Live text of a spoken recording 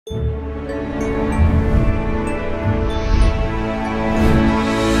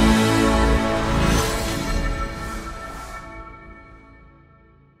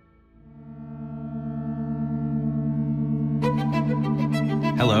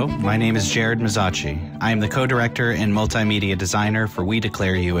Hello, my name is Jared Mezzocchi. I am the co-director and multimedia designer for We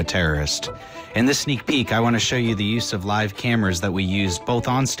Declare You a Terrorist. In this sneak peek, I want to show you the use of live cameras that we used both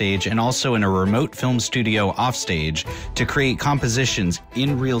on stage and also in a remote film studio offstage to create compositions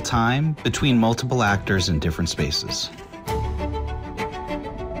in real time between multiple actors in different spaces.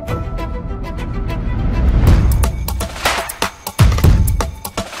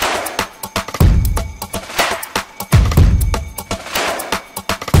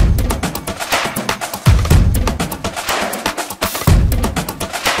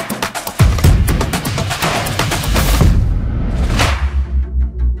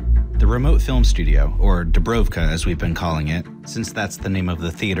 Remote film studio, or Dubrovka as we've been calling it, since that's the name of the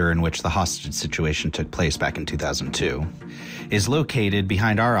theater in which the hostage situation took place back in 2002, is located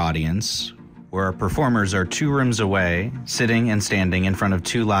behind our audience, where our performers are 2 rooms away, sitting and standing in front of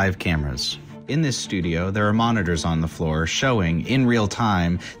 2 live cameras. In this studio, there are monitors on the floor showing, in real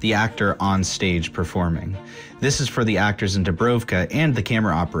time, the actor on stage performing. This is for the actors in Dubrovka and the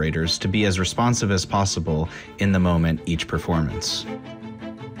camera operators to be as responsive as possible in the moment each performance.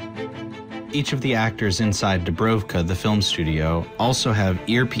 Each of the actors inside Dubrovka, the film studio, also have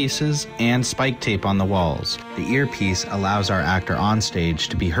earpieces and spike tape on the walls. The earpiece allows our actor on stage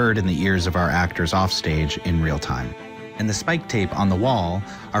to be heard in the ears of our actors off stage in real time. And the spike tape on the wall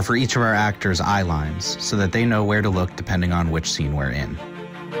are for each of our actors' eye lines, so that they know where to look depending on which scene we're in.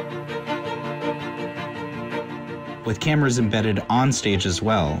 With cameras embedded on stage as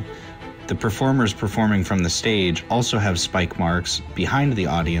well, the performers performing from the stage also have spike marks behind the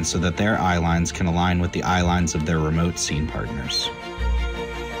audience so that their eye lines can align with the eye lines of their remote scene partners.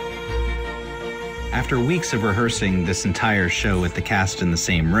 After weeks of rehearsing this entire show with the cast in the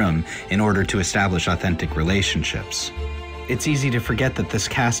same room in order to establish authentic relationships, it's easy to forget that this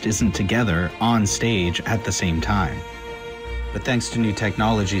cast isn't together on stage at the same time. But thanks to new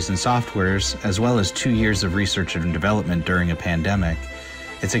technologies and softwares, as well as 2 years of research and development during a pandemic,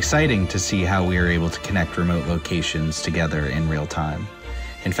 it's exciting to see how we are able to connect remote locations together in real time.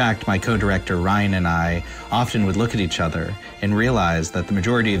 In fact, my co-director Ryan and I often would look at each other and realize that the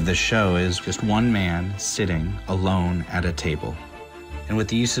majority of this show is just one man sitting alone at a table. And with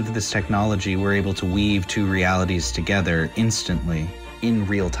the use of this technology, we're able to weave 2 realities together instantly, in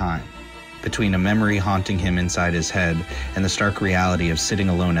real time, between a memory haunting him inside his head and the stark reality of sitting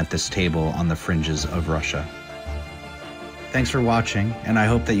alone at this table on the fringes of Russia. Thanks for watching, and I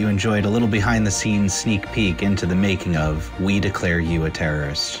hope that you enjoyed a little behind-the-scenes sneak peek into the making of We Declare You a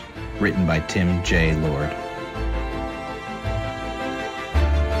Terrorist, written by Tim J. Lord.